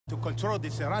to control the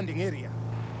surrounding area.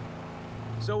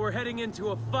 So we're heading into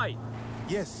a fight?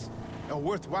 Yes, a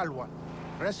worthwhile one.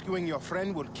 Rescuing your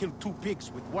friend will kill 2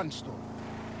 pigs with 1 stone.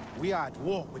 We are at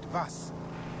war with Vas.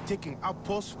 Taking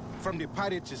outposts from the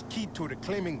pirates is key to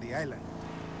reclaiming the island.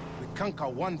 We conquer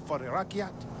one for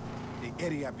Iraqiat, the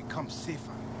area becomes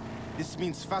safer. This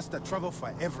means faster travel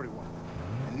for everyone,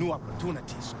 and new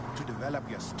opportunities to develop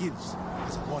your skills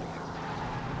as a warrior.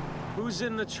 Who's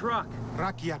in the truck?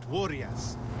 Rakyat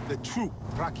warriors, the true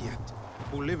Rakyat,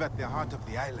 who live at the heart of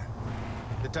the island.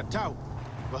 The Tatau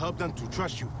will help them to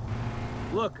trust you.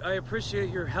 Look, I appreciate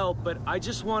your help, but I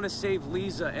just want to save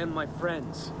Lisa and my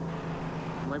friends.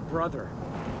 My brother.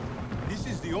 This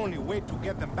is the only way to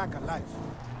get them back alive.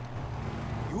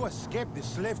 You escaped the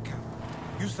slave camp.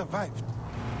 You survived.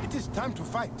 It is time to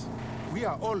fight. We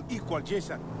are all equal,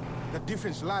 Jason. The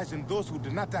difference lies in those who do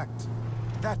not act.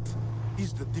 That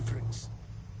is the difference.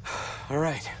 All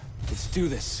right, let's do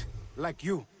this. Like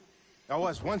you. I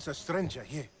was once a stranger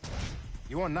here.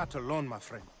 You are not alone, my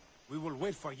friend. We will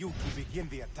wait for you to begin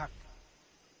the attack.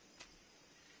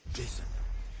 Jason,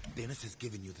 Dennis has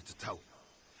given you the Tatau.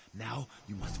 Now,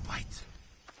 you must fight.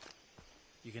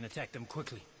 You can attack them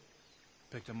quickly.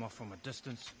 Pick them off from a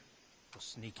distance, or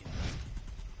sneak in.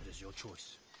 It is your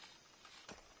choice.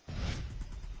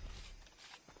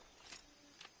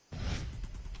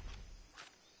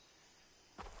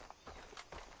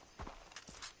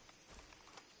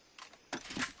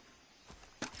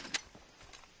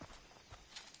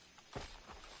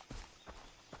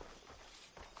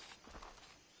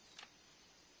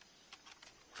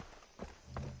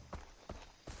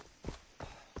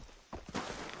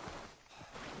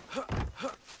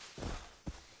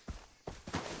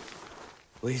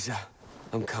 Lisa,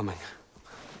 I'm coming.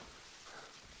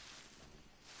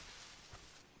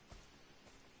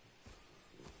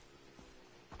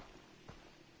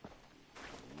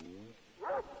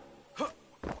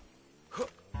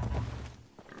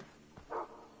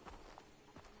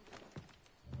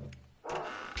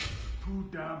 Too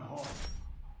damn hot.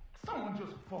 Someone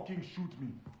just fucking shoot me.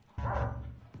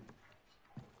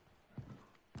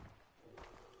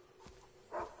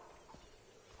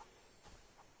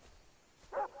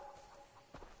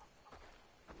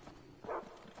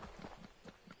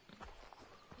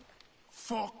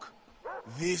 Fuck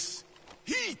this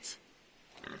heat!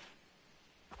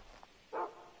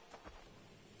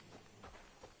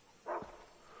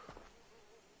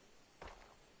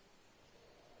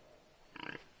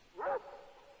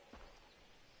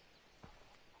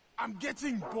 I'm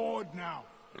getting bored now.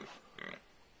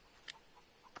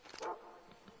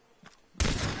 He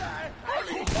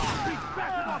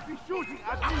better not be shooting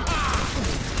at me!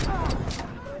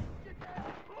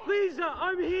 Lisa,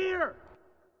 I'm here!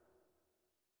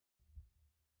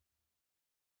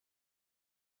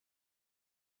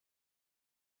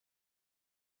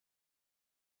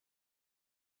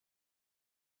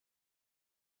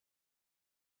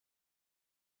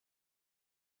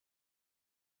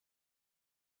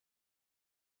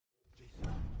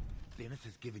 Jason, Dennis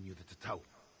has given you the Tatau.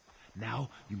 Now,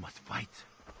 you must fight.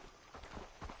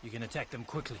 You can attack them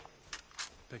quickly.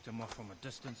 Pick them off from a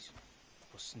distance,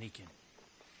 or sneak in.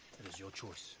 It is your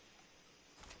choice.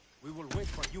 We will wait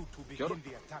for you to begin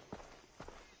the attack.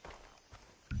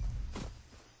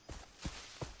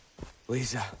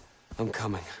 Lisa, I'm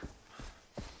coming.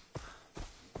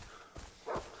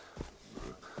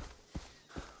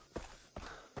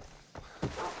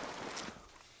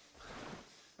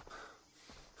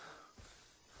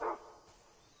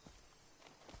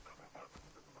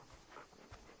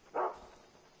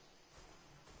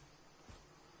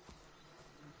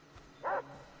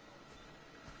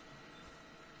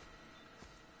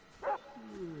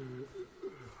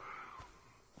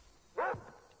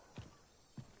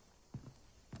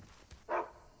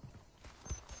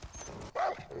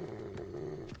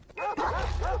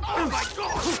 Oh my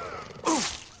God!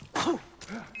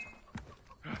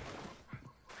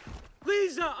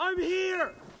 Lisa, I'm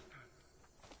here!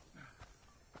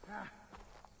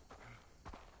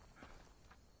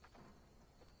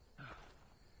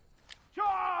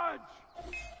 Charge!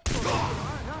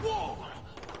 Whoa!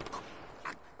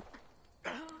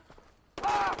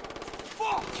 Ah!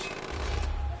 Fuck!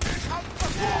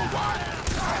 Whoa,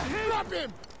 drop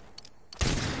him!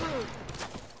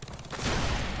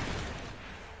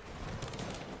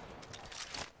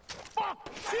 Fuck!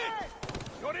 Shit!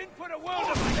 You're in for the world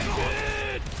of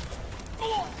shit!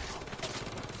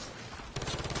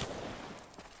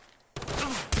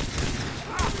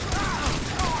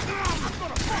 I'm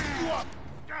gonna fuck you up!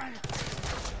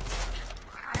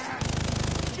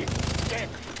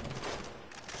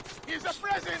 Here's a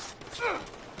present!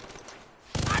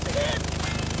 I'm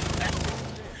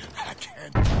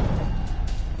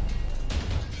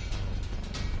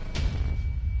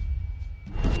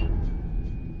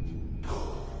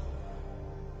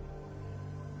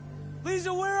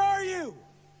Lisa, where are you?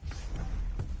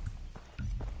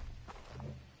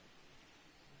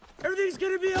 Everything's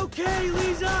gonna be okay,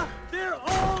 Lisa! They're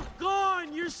all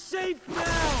gone! You're safe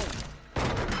now!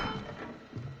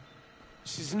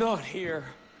 She's not here.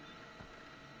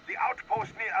 The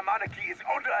outpost near Amanaki is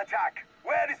under attack.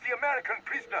 Where is the American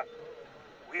prisoner?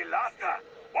 We lost her.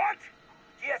 What?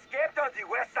 She escaped on the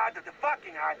west side of the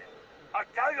fucking island. I'll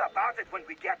tell you about it when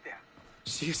we get there.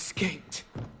 She escaped.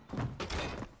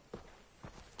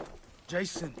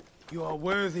 Jason, you are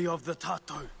worthy of the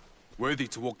tattoo. Worthy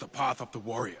to walk the path of the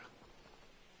warrior.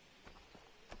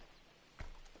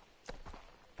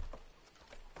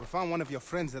 We found one of your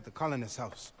friends at the colonist's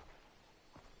house.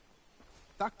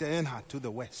 Dr. Earnhardt to the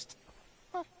west.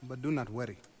 But do not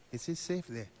worry. It is safe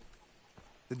there.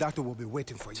 The doctor will be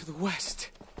waiting for you. To the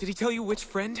west. Did he tell you which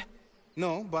friend?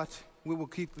 No, but we will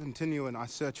keep continuing our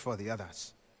search for the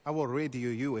others. I will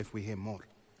radio you if we hear more.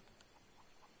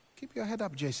 Keep your head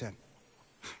up, Jason.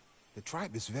 The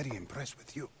tribe is very impressed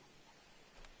with you.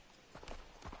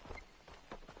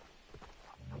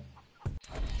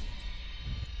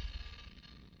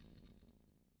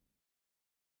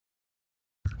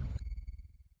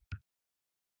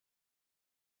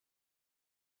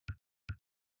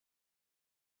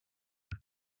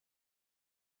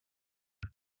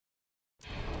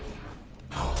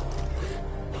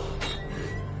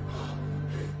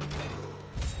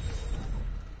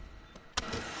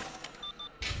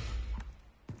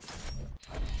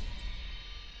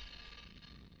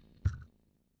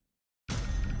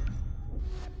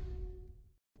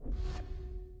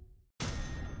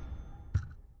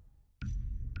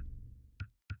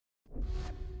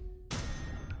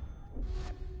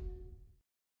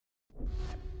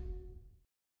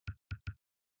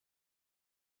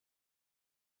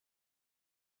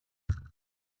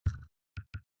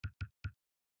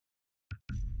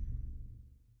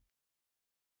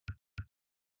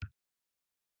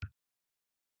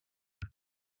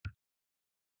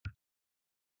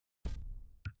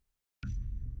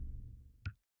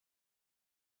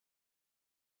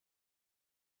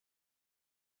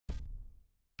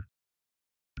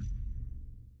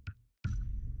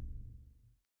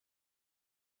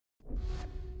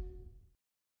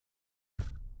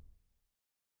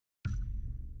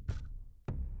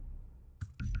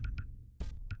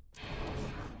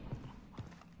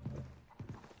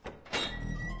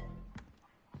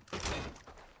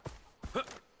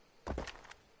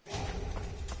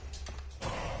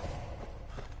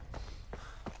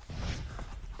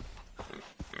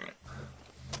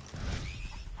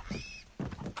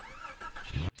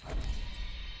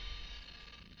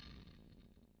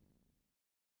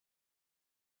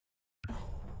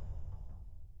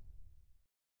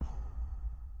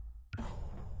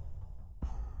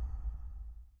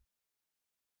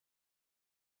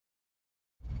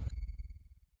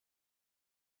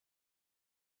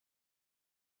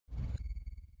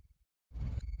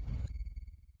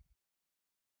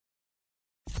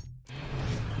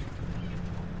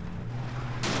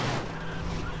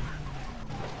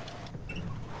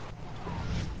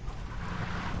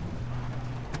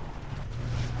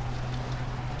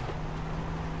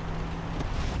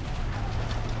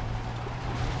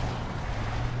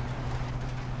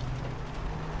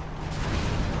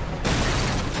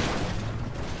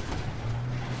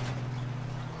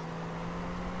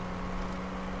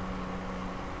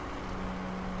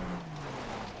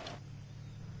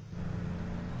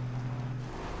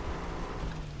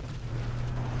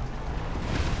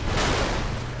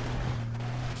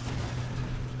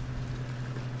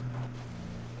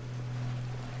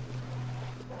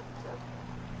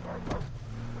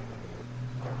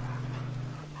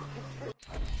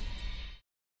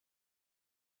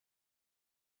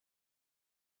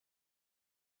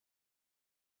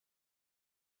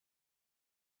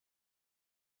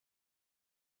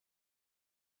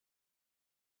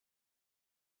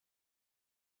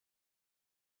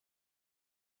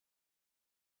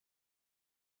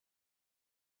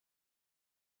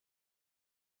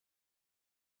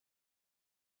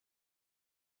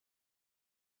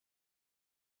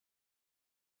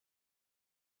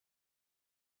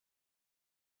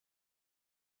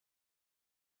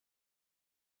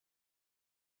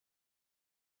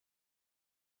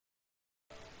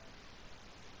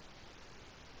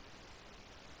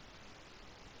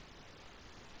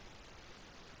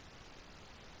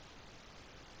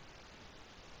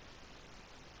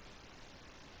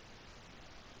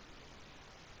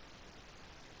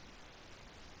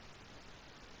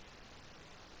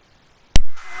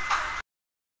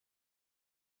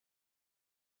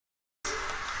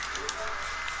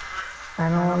 I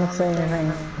don't want to say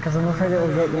anything, because I'm afraid it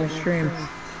will get your stream.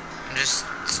 Just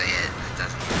say it. It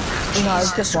doesn't. No, I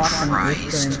was just watching Christ.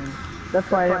 the stream. That's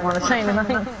why I didn't want to say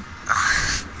anything.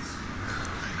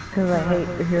 Because I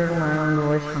hate hearing my own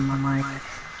voice from my mic.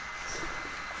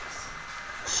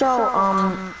 So,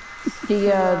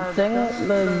 the thing,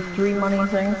 the 3 money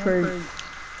thing for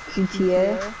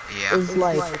GTA is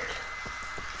like...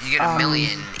 You get $1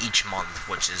 million each month,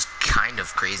 which is kind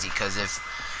of crazy, because if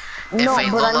a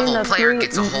low-level player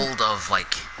gets a hold of,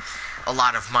 like, a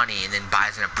lot of money and then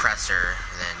buys an oppressor,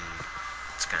 then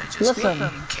it's gonna just be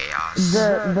chaos.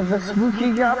 The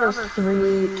Vespucci job is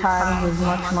 3 times as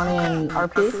much money in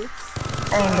RP,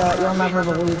 and you'll never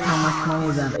believe how much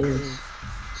money that is.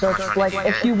 So it's like,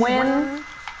 if you win,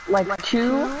 like,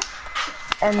 2,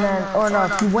 and then, or no,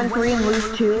 if you win 3 and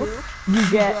lose 2,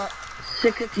 you get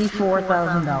 $64,000.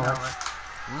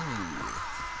 Ooh.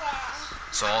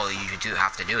 So all you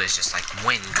have to do is just, like,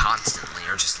 win constantly,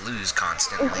 or just lose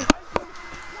constantly.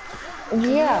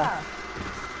 Yeah.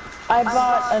 I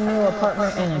bought a new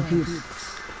apartment in a Jeep.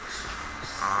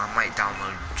 I might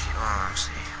download,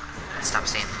 actually, stop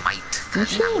saying might,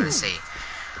 because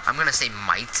I'm gonna say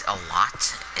might a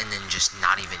lot, and then just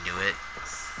not even do it.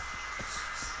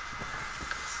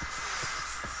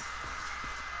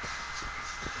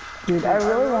 Dude, I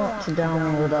really want to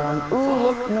download, ooh,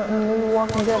 look, new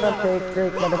Walking Dead update,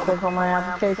 great, gotta click on my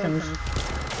applications.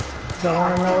 So I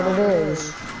wanna know what it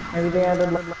is. Maybe they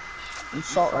added, like,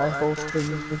 assault rifles to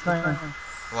the thing.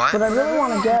 What? But I really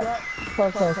wanna get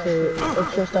Plus 2,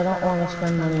 it's just I don't wanna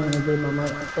spend money on a game I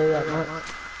might not play that much.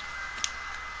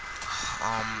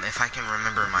 If I can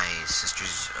remember my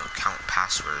sister's account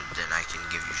password, then I can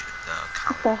give you the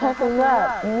account. What the heck is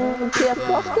that? PS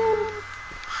Plus game?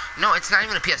 No, it's not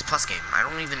even a PS Plus game. I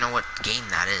don't even know what game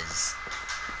that is.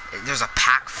 There's a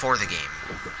pack for the game.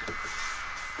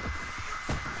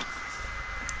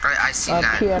 I seen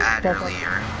that ad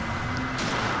earlier.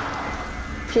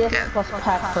 PS Plus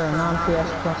pack for a non-PS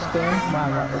Plus game? Wow,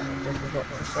 that was difficult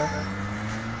to say.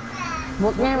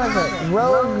 What game is it?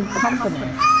 Rogue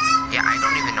Company. Yeah, I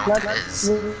don't even know what that is.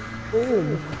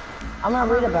 Weird. I'm gonna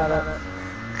read about it.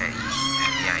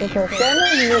 Yeah, because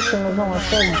standard edition is only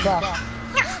 $30.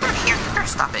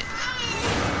 Stop it.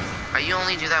 You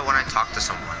only do that when I talk to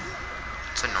someone.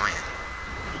 It's annoying.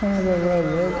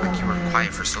 Like you were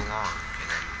quiet for so long.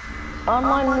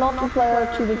 Online multiplayer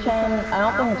 2 to 10.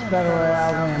 I don't think it's Battle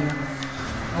Royale game.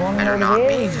 Better not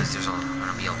be, because there's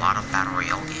gonna be a lot of Battle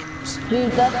Royale games.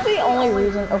 Dude, that's the only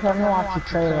reason. Okay, I'm gonna watch the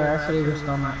trailer. I should have just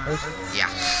done that first. Yeah.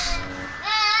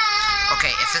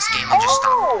 Okay, if this game will just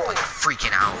stop, like,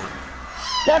 freaking out.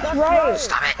 That's right.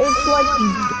 Stop it. It's like,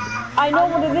 I know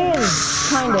what it is,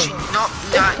 kind of. No,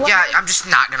 yeah, I'm just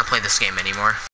not gonna play this game anymore.